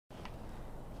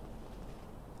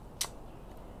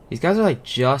These guys are like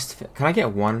just... Can I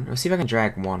get one? Let's see if I can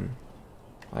drag one.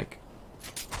 Like...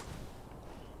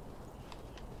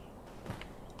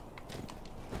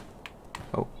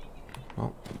 Oh.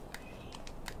 Oh.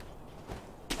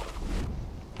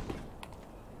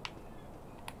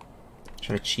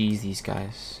 Try to cheese these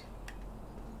guys.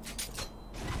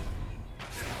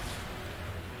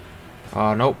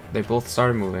 Oh, nope. They both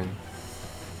started moving.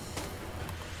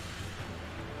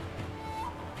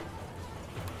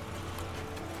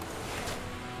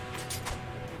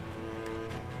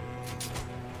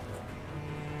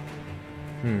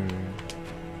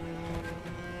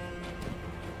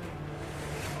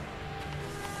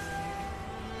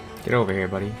 Get over here,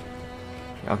 buddy.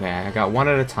 Okay, I got one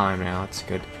at a time now. That's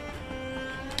good.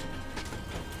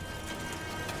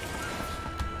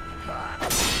 Wow.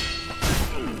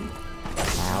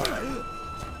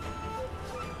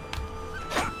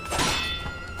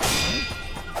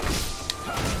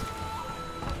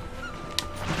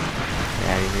 Get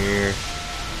out of here.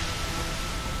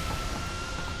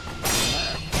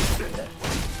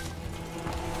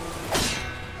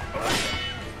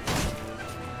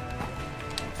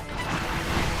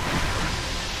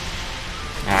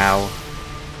 Ow.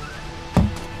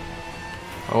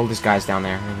 Oh, this guy's down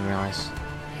there. I didn't realize.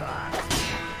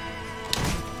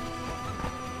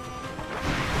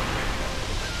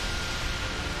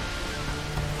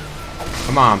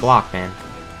 Come on, block, man.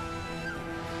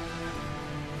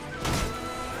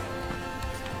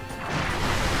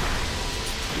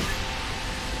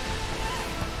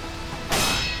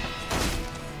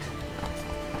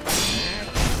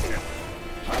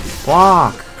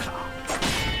 Block!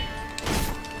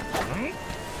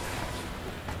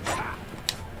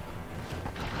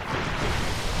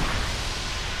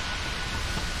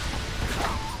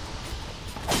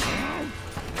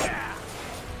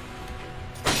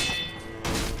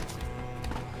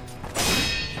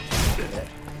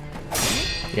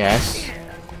 Yes.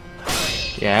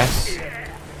 Yes.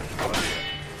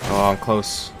 Oh, I'm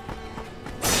close.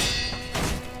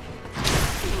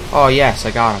 Oh, yes,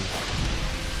 I got him.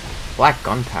 Black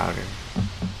gunpowder.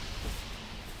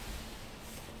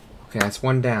 Okay, that's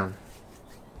one down.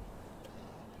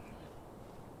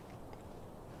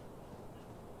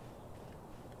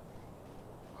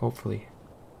 Hopefully.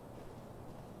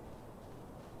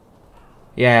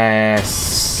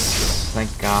 Yes!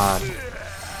 Thank God.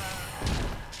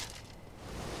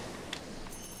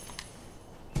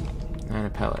 And a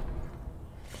pellet.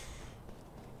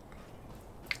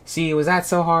 See, was that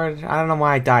so hard? I don't know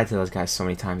why I died to those guys so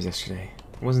many times yesterday.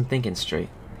 I wasn't thinking straight.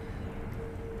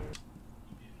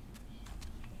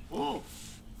 Oh,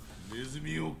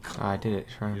 I did it,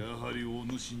 sure.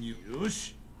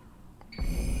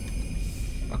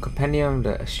 A compendium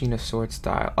to Ashina sword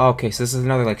style. Oh, okay, so this is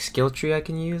another like skill tree I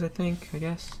can use, I think, I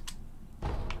guess.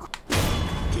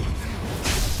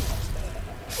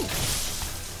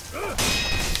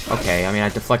 Okay, I mean I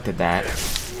deflected that.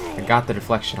 I got the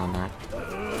deflection on that.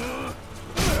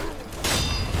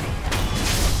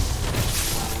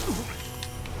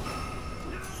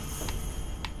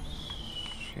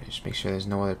 Okay, just make sure there's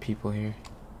no other people here.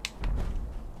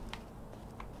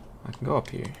 I can go up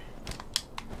here.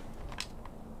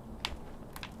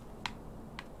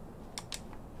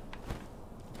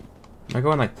 Am I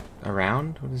going like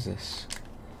around? What is this?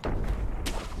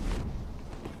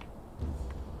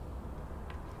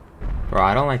 Bro,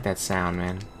 I don't like that sound,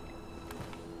 man.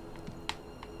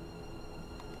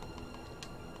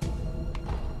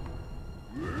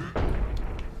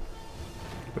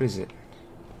 What is it?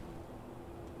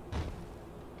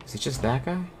 Is it just that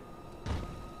guy?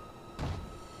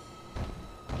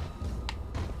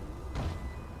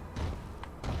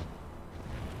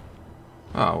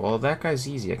 Oh, well, that guy's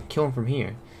easy. I can kill him from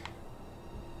here.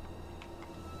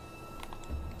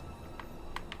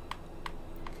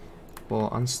 Well,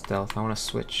 unstealth. I want to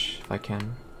switch if I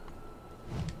can.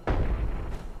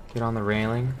 Get on the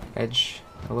railing edge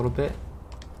a little bit.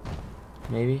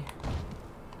 Maybe.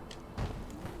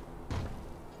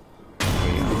 There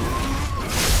we go.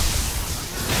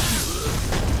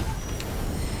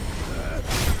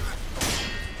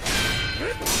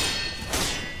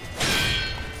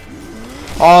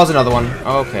 Oh, there's another one.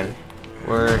 Okay.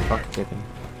 We're fucking kidding.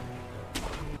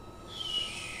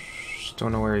 Just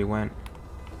don't know where he went.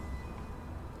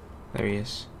 There he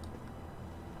is.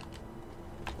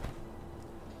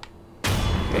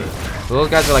 Okay. So those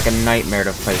guys are like a nightmare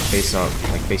to fight face up,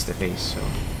 like face to face, so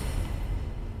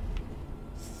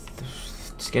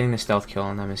just getting the stealth kill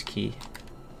on them is key.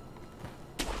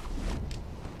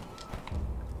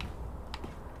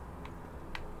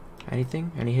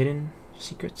 Anything? Any hidden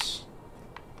secrets?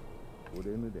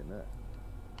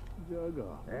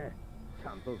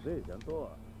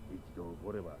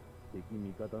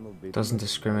 Doesn't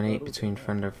discriminate between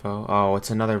friend or foe. Oh, it's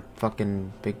another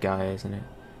fucking big guy, isn't it?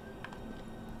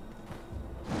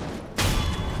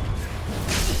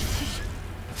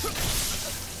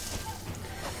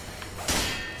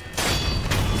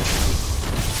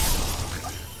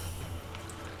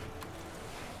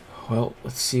 Well,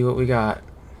 let's see what we got.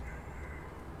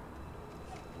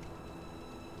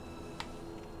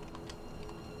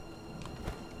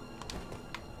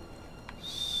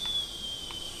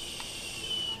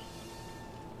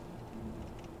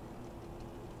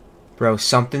 Bro,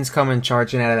 something's coming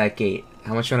charging out of that gate.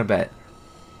 How much you wanna bet?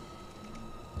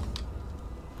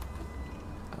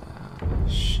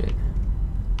 Shit.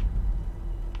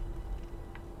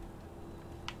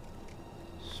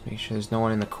 Just make sure there's no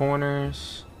one in the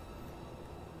corners.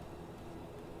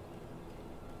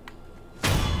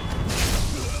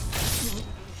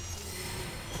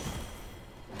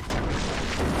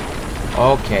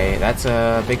 Okay, that's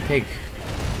a big pig.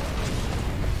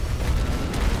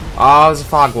 Oh, there's a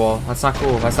fog wall. That's not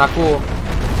cool. That's not cool.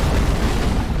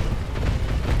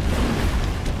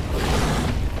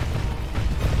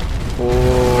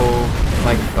 Oh,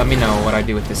 like, let me know what I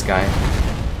do with this guy.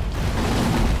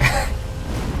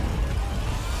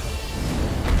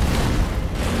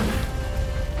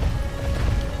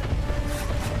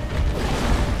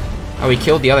 Oh, he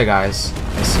killed the other guys.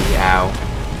 I see. Ow.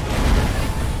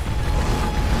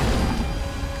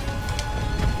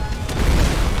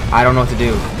 I don't know what to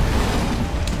do.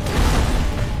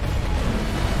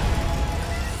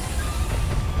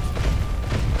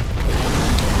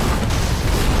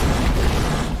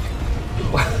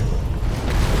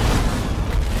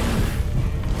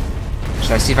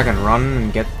 Should I see if I can run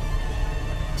and get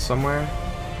somewhere?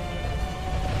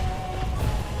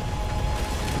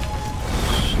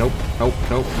 Nope, nope,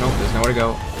 nope, nope. There's nowhere to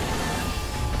go.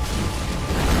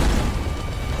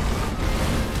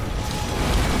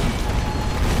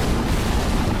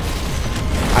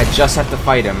 I just have to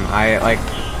fight him. I like.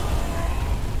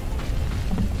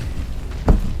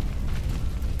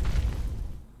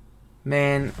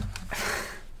 Man.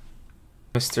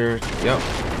 Mr. Yep.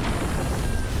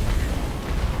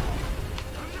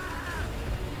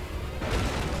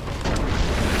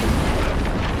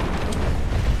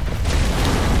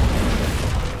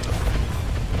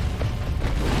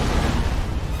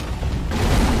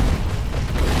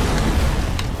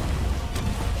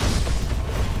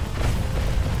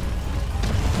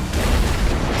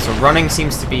 Running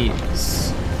seems to be...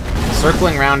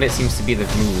 circling around it seems to be the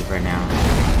move right now.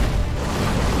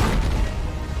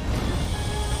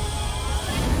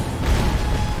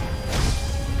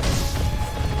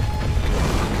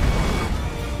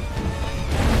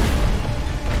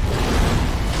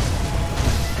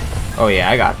 Oh yeah,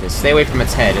 I got this. Stay away from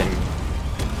its head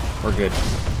and we're good.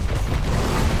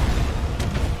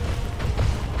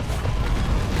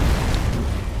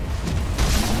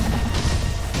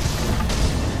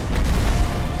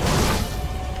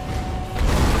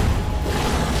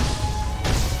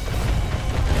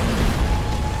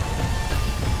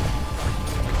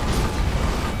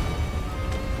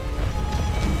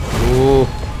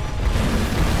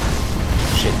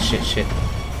 Shit.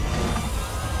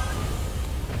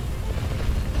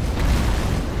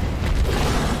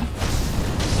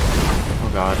 Oh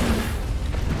god.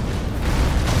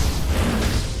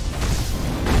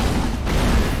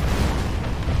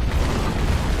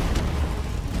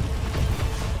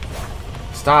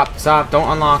 Stop, don't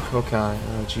unlock. Okay,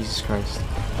 oh Jesus Christ.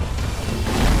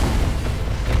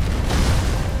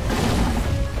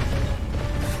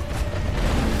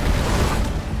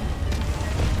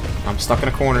 I'm stuck in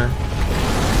a corner.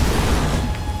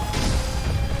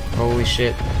 Holy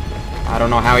shit. I don't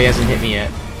know how he hasn't hit me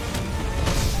yet.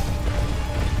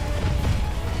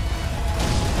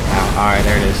 Ow, alright,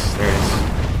 there it is. There it is.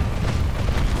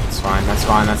 That's fine, that's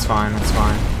fine, that's fine, that's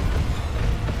fine.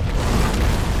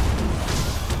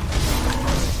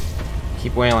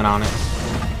 Keep wailing on it.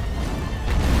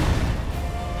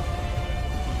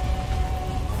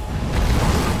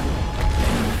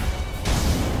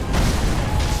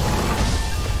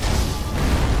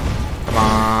 Come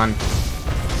on.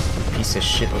 Piece of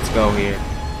shit, let's go here.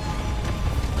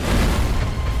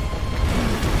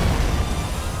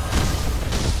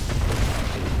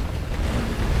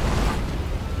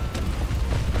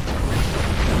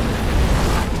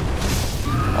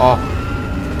 Oh.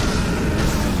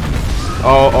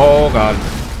 Oh god.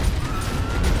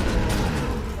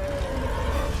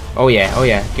 Oh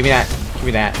yeah, give me that. Give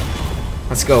me that.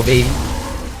 Let's go, baby.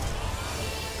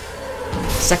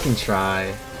 Second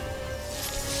try.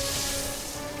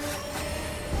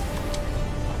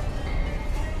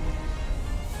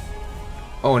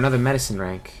 Oh, another medicine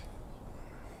rank.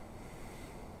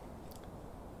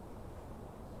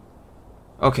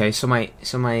 Okay, so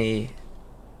my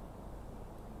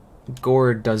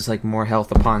gourd does like more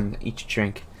health upon each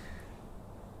drink,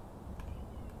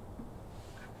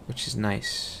 which is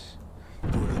nice.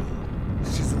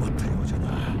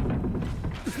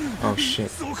 Oh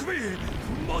shit.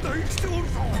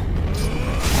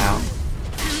 Ow.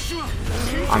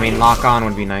 I mean, lock on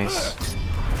would be nice.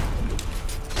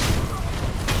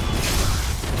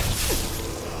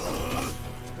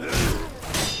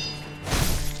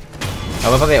 I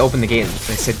love how they opened the gate and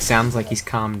they said, sounds like he's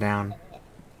calmed down.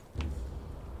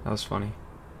 That was funny.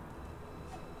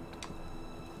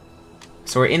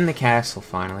 So we're in the castle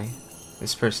finally.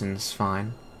 This person's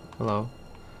fine. Hello.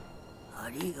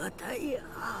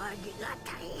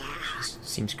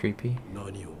 Seems creepy.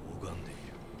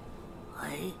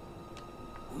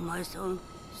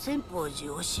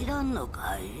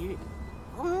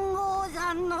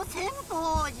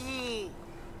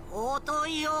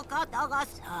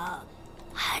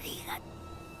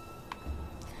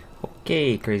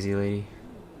 Okay, crazy lady.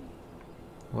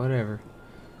 Whatever.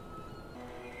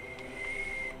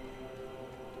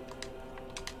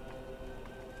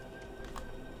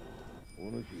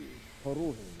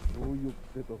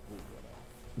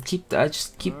 I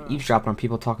just keep eavesdropping on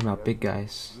people talking about big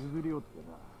guys.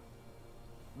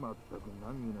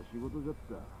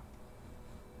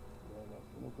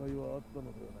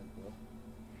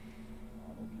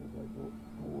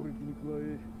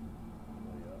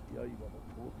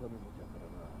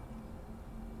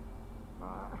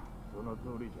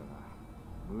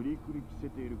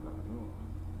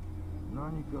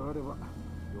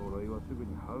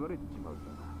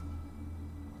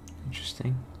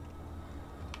 Interesting.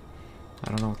 I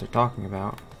don't know what they're talking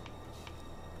about.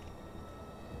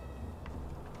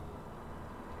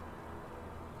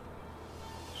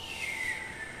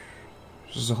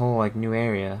 This is a whole like new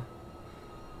area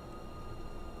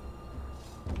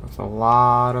with a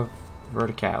lot of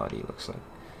verticality, looks like.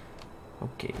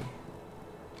 Okay.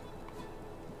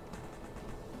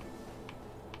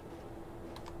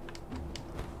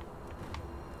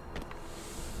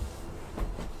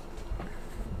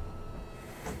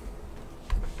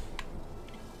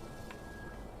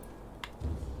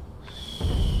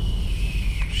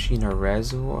 Ashina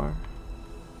Reservoir?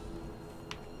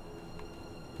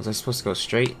 Was I supposed to go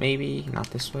straight, maybe? Not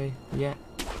this way yet?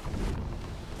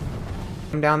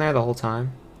 I'm down there the whole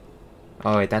time.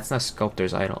 Oh wait, that's not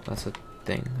Sculptor's Idol. That's a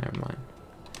thing. Never mind.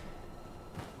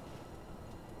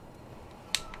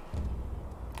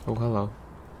 Oh, hello.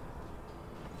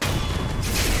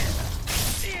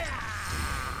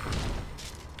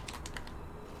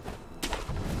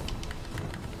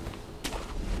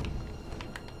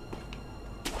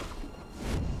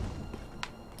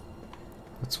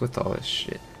 What's with all this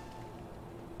shit?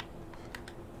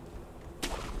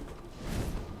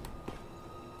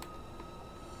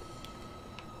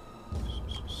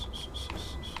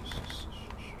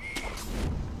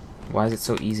 Why is it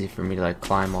so easy for me to like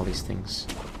climb all these things?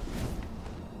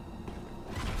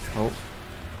 Oh.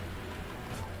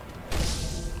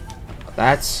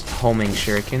 That's homing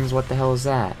shurikens. What the hell is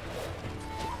that?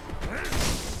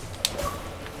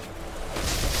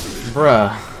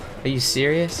 Bruh. Are you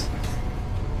serious?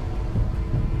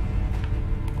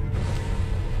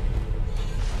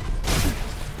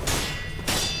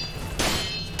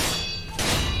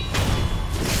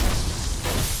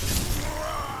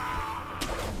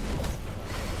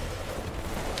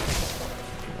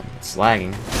 It's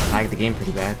lagging. I lagged the game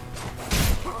pretty bad.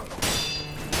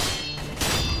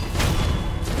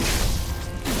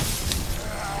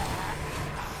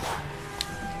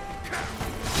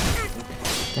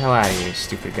 Get the hell out of here,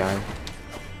 stupid guy.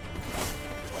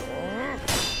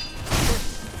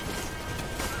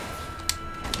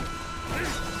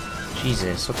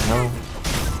 Jesus, what the hell?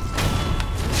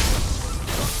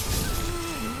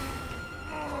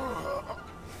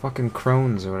 Fucking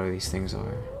crones or whatever these things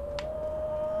are.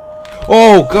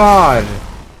 Oh god!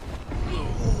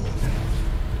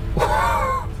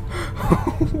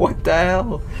 What the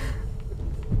hell?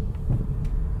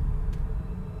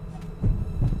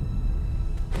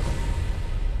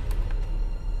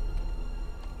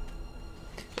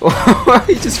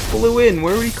 He just flew in.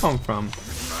 Where did he come from?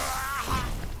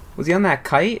 Was he on that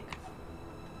kite?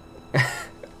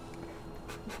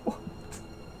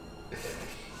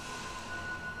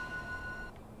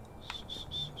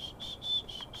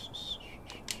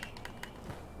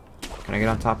 Can I get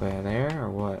on top of there or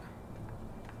what?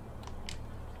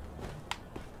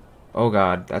 Oh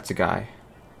god, that's a guy.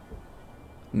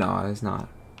 No, it's not.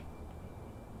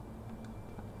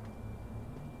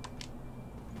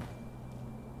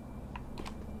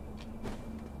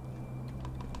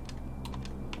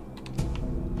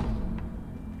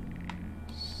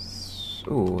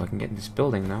 Ooh, I can get in this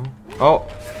building now. Oh!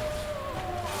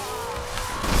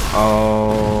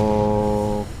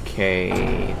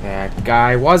 Okay, that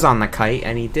guy was on the kite,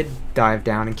 and he did dive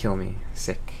down and kill me.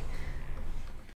 Sick.